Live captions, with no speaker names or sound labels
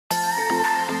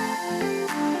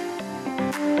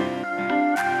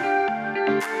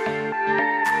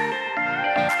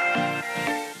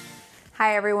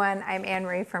Hi everyone, I'm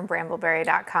Anne-Marie from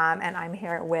brambleberry.com and I'm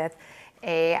here with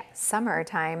a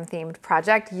summertime themed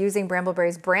project using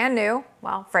Brambleberry's brand new,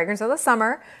 well, fragrance of the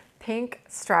summer, pink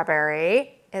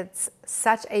strawberry. It's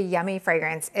such a yummy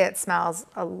fragrance. It smells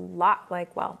a lot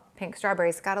like, well, pink strawberry.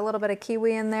 It's got a little bit of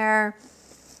kiwi in there.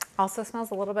 Also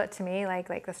smells a little bit to me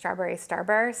like the strawberry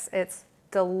starburst. It's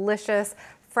delicious,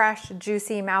 fresh,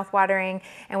 juicy, mouth-watering,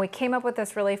 and we came up with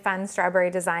this really fun strawberry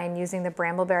design using the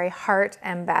Brambleberry Heart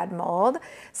Embed mold.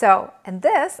 So, and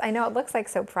this, I know it looks like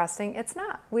soap frosting, it's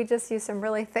not. We just use some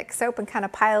really thick soap and kind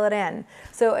of pile it in.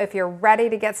 So if you're ready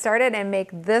to get started and make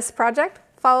this project,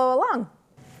 follow along.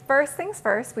 First things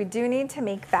first, we do need to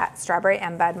make that strawberry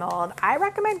embed mold. I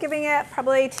recommend giving it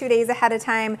probably 2 days ahead of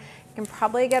time. You can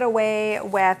probably get away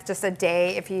with just a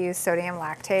day if you use sodium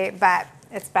lactate, but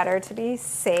it's better to be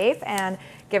safe and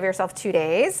give yourself 2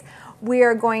 days. We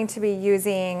are going to be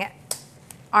using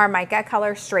our mica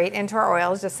color straight into our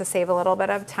oils just to save a little bit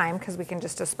of time because we can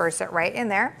just disperse it right in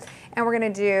there. And we're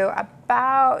gonna do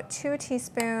about 2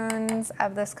 teaspoons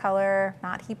of this color,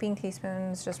 not heaping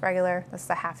teaspoons, just regular. This is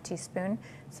a ½ teaspoon.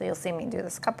 So you'll see me do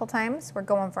this a couple times. We're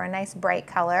going for a nice bright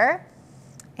color.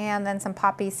 And then some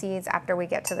poppy seeds after we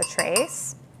get to the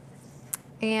trace.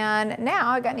 And now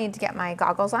I need to get my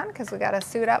goggles on because we got to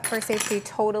suit up for safety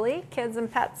totally. Kids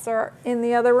and pets are in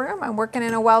the other room. I'm working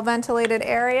in a well-ventilated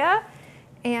area.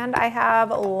 And I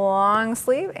have long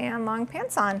sleeve and long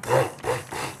pants on.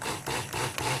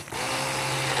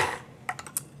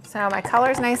 So my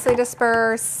color's nicely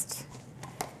dispersed.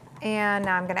 And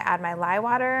now I'm going to add my lye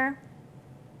water.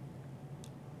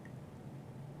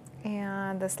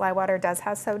 And this lye water does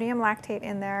have sodium lactate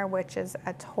in there, which is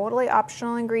a totally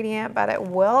optional ingredient, but it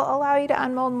will allow you to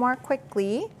unmold more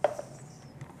quickly.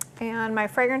 And my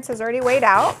fragrance is already weighed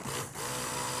out.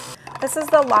 This is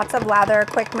the Lots of Lather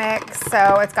quick mix,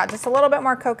 so it's got just a little bit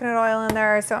more coconut oil in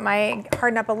there, so it might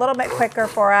harden up a little bit quicker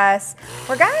for us.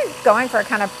 We're going for a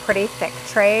kind of pretty thick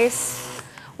trace.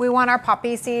 We want our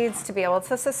poppy seeds to be able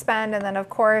to suspend, and then of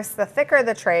course, the thicker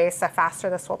the trace, the faster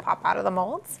this will pop out of the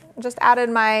molds. Just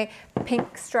added my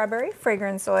pink strawberry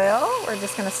fragrance oil. We're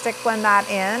just gonna stick blend that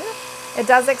in. It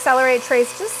does accelerate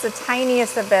trace just the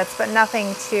tiniest of bits, but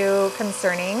nothing too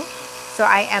concerning. So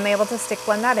I am able to stick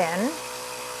blend that in.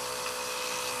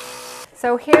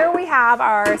 So here we have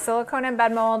our silicone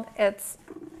embed mold.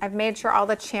 I've made sure all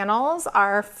the channels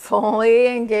are fully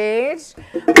engaged.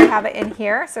 We have it in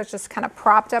here, so it's just kind of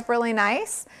propped up really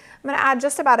nice. I'm gonna add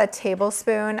just about a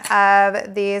tablespoon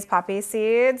of these poppy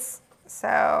seeds.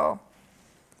 So,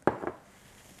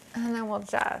 and then we'll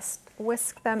just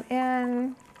whisk them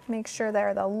in, make sure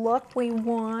they're the look we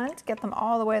want, get them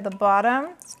all the way to the bottom.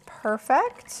 It's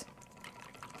perfect.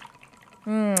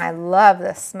 I love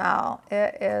this smell.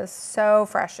 It is so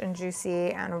fresh and juicy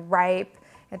and ripe.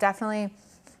 It's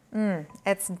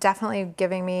definitely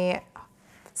giving me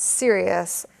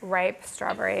serious ripe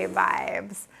strawberry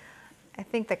vibes. I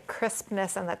think the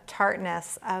crispness and the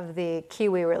tartness of the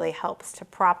kiwi really helps to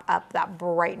prop up that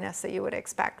brightness that you would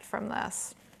expect from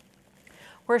this.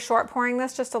 We're short pouring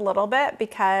this just a little bit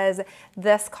because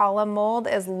this column mold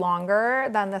is longer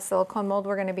than the silicone mold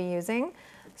we're going to be using.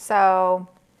 So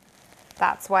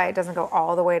that's why it doesn't go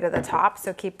all the way to the top.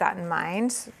 So keep that in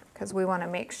mind because we want to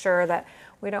make sure that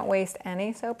we don't waste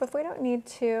any soap if we don't need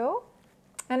to.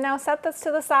 And now set this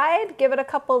to the side, give it a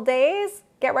couple days,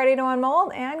 get ready to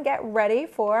unmold, and get ready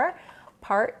for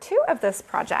part 2 of this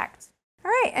project. All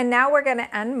right, and now we're gonna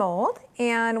unmold.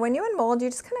 And when you unmold,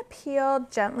 you just kind of peel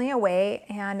gently away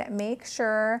and make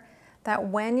sure that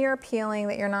when you're peeling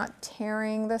that you're not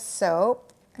tearing the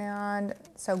soap. And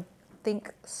so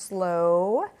think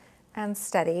slow and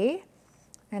steady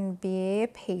and be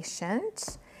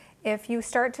patient. If you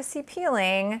start to see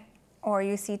peeling or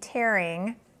you see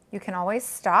tearing, you can always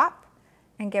stop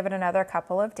and give it another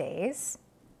couple of days.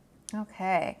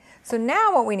 Okay, so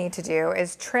now what we need to do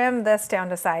is trim this down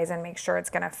to size and make sure it's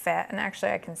gonna fit. And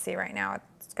actually I can see right now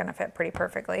it's gonna fit pretty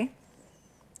perfectly.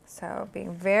 So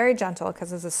being very gentle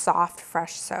because this is soft,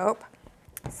 fresh soap.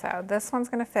 So this one's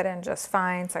gonna fit in just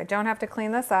fine. So I don't have to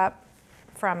clean this up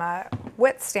from a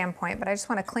width standpoint, but I just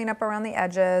wanna clean up around the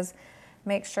edges.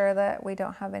 Make sure that we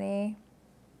don't have any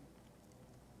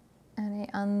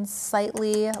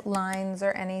unsightly lines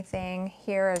or anything.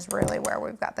 Here is really where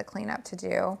we've got the cleanup to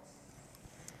do.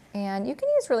 And you can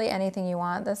use really anything you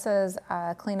want. This is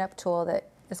a cleanup tool that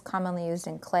is commonly used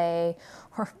in clay,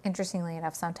 or interestingly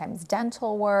enough, sometimes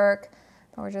dental work.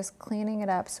 But we're just cleaning it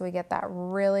up so we get that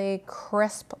really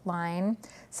crisp line,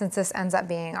 since this ends up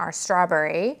being our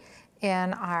strawberry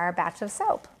in our batch of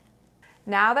soap.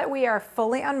 Now that we are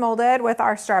fully unmolded with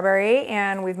our strawberry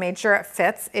and we've made sure it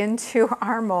fits into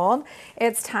our mold,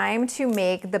 it's time to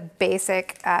make the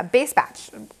basic base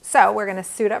batch. So we're gonna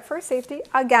suit up for safety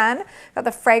again. Got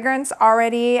the fragrance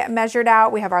already measured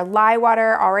out. We have our lye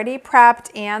water already prepped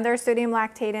and there's sodium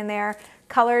lactate in there.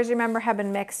 Colors, remember, have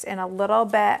been mixed in a little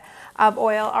bit of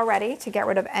oil already to get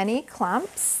rid of any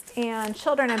clumps. And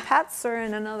children and pets are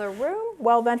in another room,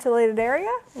 well-ventilated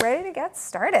area, ready to get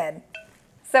started.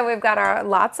 So we've got our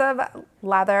lots of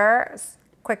Lather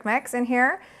quick mix in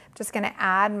here. Just gonna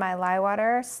add my lye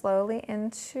water slowly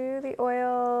into the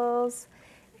oils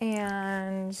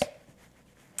and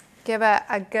give it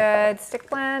a good stick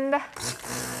blend.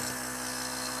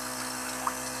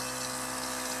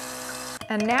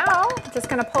 And now just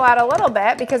gonna pull out a little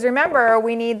bit because remember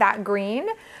we need that green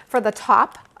for the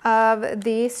top of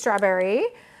the strawberry.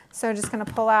 So just gonna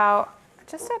pull out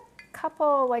just a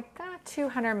couple, like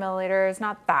 200 milliliters,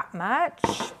 not that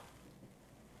much.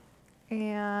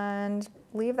 And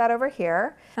leave that over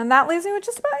here. And that leaves me with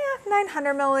just about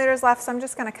 900 milliliters left. So I'm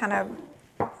just gonna kind of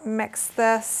mix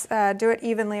this, do it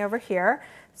evenly over here.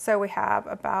 So we have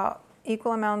about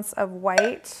equal amounts of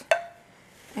white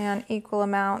and equal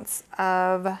amounts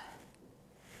of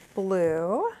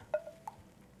blue.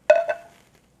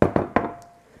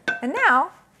 And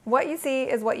now what you see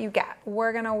is what you get.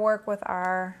 We're gonna work with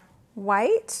our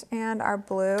white and our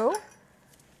blue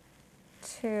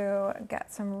to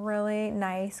get some really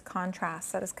nice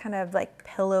contrast that is kind of like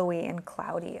pillowy and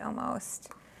cloudy almost.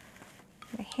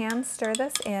 I'm gonna hand stir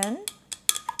this in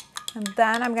and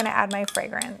then I'm gonna add my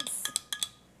fragrance.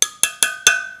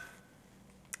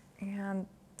 And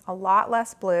a lot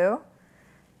less blue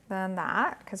than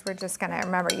that because we're just gonna,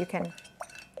 remember you can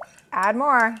add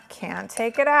more, can't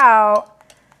take it out.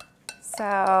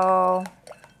 So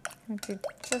I'm gonna do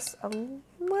just a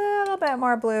little bit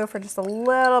more blue for just a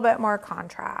little bit more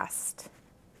contrast.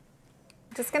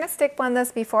 Just gonna stick blend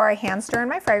this before I hand stir in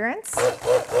my fragrance.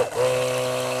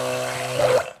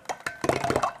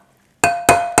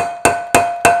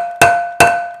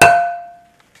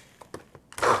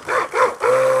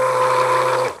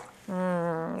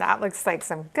 That looks like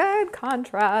some good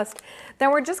contrast.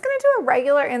 Then we're just gonna do a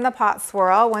regular in the pot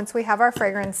swirl once we have our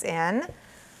fragrance in.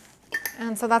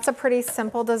 And so that's a pretty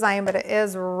simple design, but it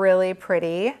is really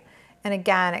pretty. And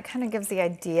again, it kind of gives the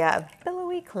idea of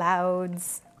billowy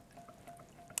clouds.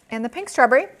 And the pink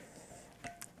strawberry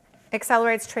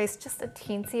accelerates trace just a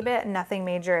teensy bit, nothing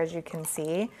major as you can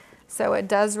see. So it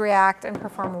does react and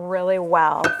perform really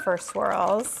well for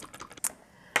swirls.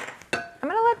 I'm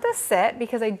gonna let this sit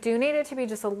because I do need it to be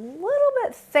just a little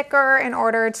bit thicker in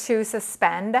order to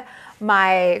suspend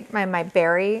my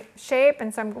berry shape.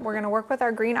 And so we're gonna work with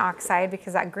our green oxide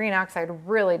because that green oxide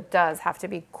really does have to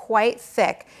be quite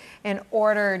thick in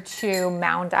order to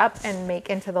mound up and make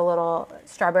into the little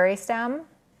strawberry stem.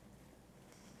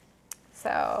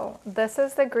 So this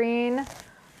is the green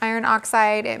iron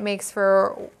oxide. It makes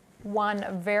for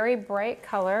one very bright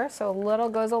color, so a little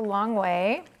goes a long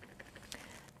way.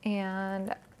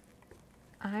 And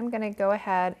I'm gonna go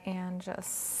ahead and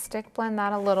just stick blend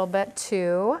that a little bit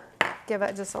too. Give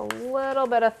it just a little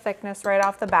bit of thickness right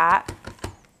off the bat.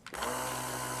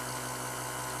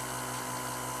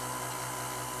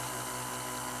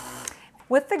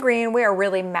 With the green, we are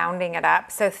really mounding it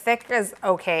up. So thick is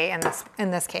okay in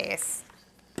this case.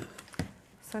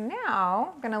 So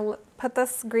now I'm gonna put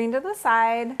this green to the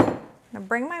side. I'm gonna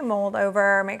bring my mold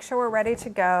over, make sure we're ready to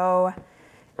go.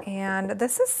 And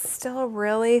this is still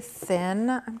really thin.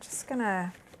 I'm just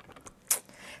gonna,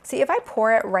 see if I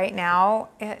pour it right now,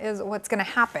 what's gonna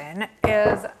happen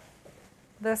is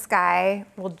this guy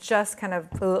will just kind of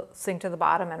sink to the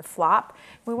bottom and flop.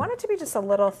 We want it to be just a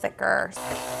little thicker.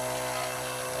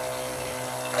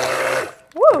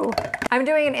 Woo! I'm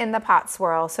doing an in the pot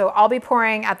swirl. So I'll be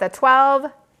pouring at the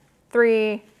 12,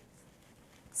 3,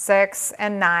 6,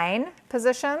 and 9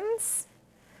 positions.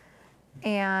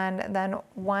 And then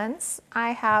once I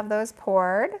have those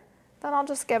poured, then I'll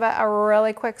just give it a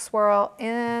really quick swirl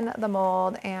in the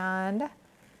mold and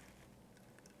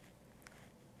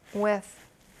there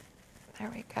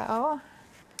we go.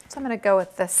 So I'm gonna go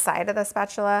with this side of the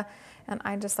spatula and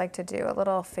I just like to do a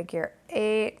little figure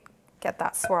 8, get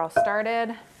that swirl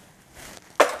started.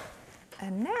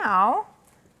 And now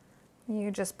you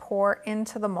just pour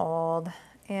into the mold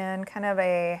in kind of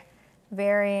a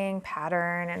varying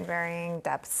pattern and varying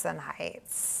depths and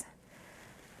heights.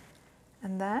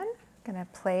 And then I'm gonna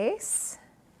place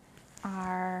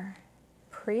our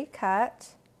pre-cut.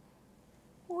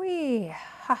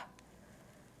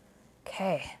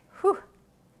 Okay, whew.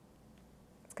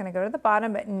 gonna go to the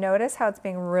bottom, but notice how it's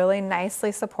being really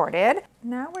nicely supported.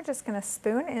 Now we're just gonna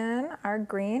spoon in our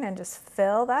green and just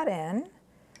fill that in.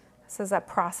 This is a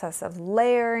process of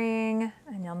layering,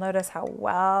 and you'll notice how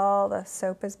well the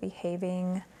soap is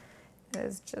behaving. It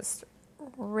is just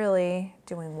really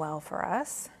doing well for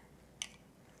us.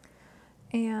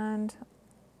 And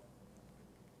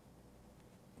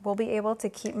we'll be able to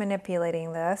keep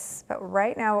manipulating this, but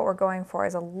right now what we're going for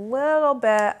is a little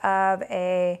bit of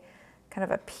a kind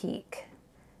of a peak,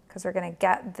 because we're gonna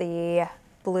get the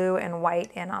blue and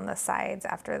white in on the sides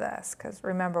after this, because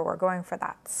remember, we're going for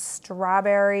that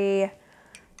strawberry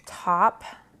top,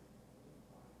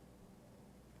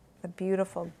 the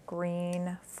beautiful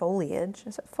green foliage.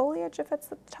 Is it foliage if it's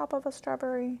the top of a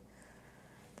strawberry?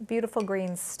 The beautiful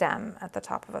green stem at the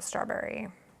top of a strawberry.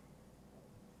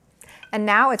 And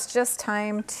now it's just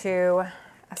time to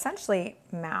essentially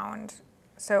mound.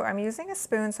 So I'm using a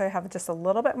spoon so I have just a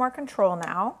little bit more control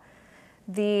now.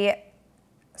 The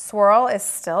swirl is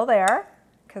still there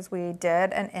because we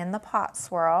did an in the pot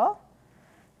swirl.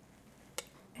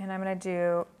 And I'm gonna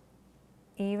do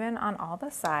even on all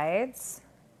the sides.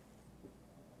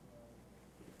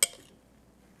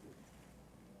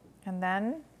 And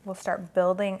then we'll start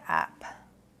building up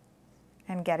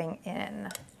and getting in.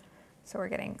 So we're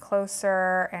getting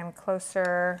closer and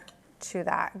closer to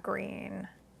that green.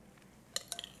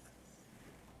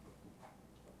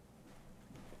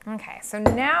 Okay, so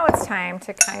now it's time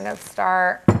to kind of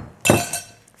start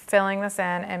filling this in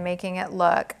and making it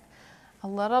look a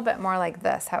little bit more like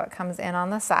this, how it comes in on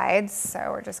the sides. So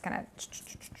we're just gonna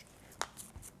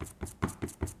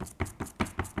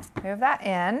move that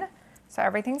in. So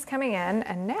everything's coming in,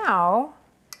 and now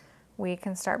we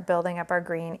can start building up our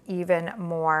green even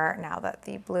more now that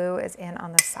the blue is in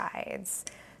on the sides.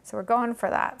 So we're going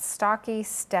for that stocky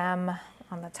stem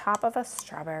on the top of a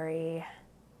strawberry.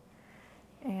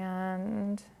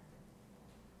 And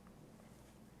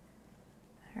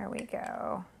there we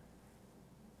go.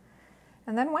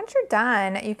 And then once you're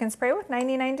done, you can spray with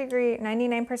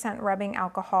 99% rubbing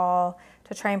alcohol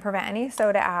to try and prevent any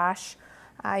soda ash.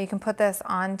 You can put this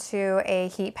onto a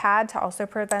heat pad to also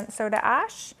prevent soda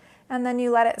ash. And then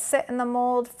you let it sit in the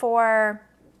mold for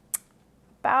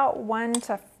about 1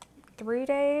 to 3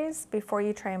 days before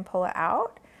you try and pull it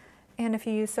out. And if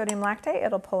you use sodium lactate,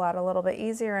 it'll pull out a little bit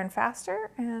easier and faster.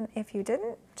 And if you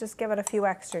didn't, just give it a few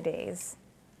extra days.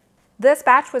 This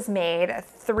batch was made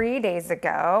 3 days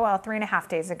ago, well, 3.5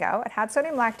 days ago. It had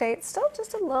sodium lactate, still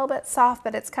just a little bit soft,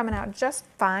 but it's coming out just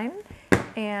fine.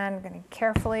 And I'm gonna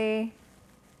carefully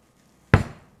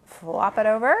flop it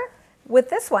over. With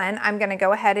this one, I'm gonna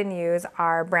go ahead and use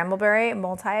our Brambleberry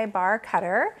multi-bar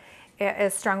cutter. It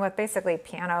is strung with basically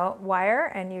piano wire,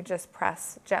 and you just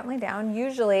press gently down.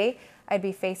 Usually I'd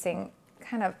be facing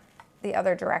kind of the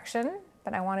other direction,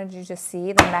 but I wanted you to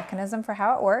see the mechanism for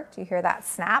how it worked. You hear that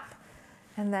snap,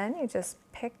 and then you just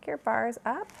pick your bars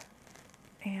up,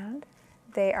 and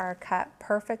they are cut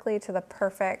perfectly to the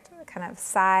perfect kind of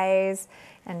size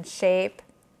and shape,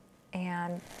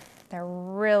 and they're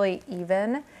really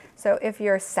even. So if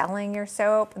you're selling your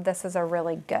soap, this is a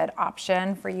really good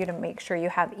option for you to make sure you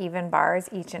have even bars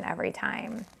each and every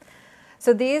time.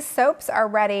 So these soaps are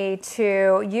ready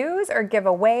to use or give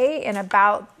away in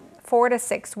about 4 to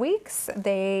 6 weeks.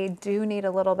 They do need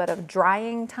a little bit of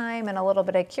drying time and a little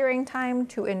bit of curing time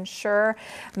to ensure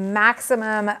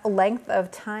maximum length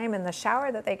of time in the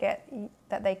shower that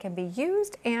they can be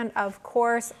used, and of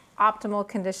course optimal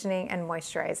conditioning and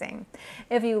moisturizing.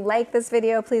 If you like this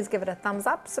video, please give it a thumbs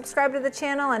up, subscribe to the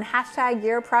channel, and hashtag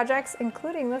your projects,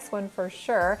 including this one for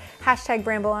sure. Hashtag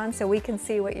Bramble on so we can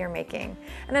see what you're making.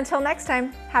 And until next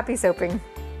time, happy soaping.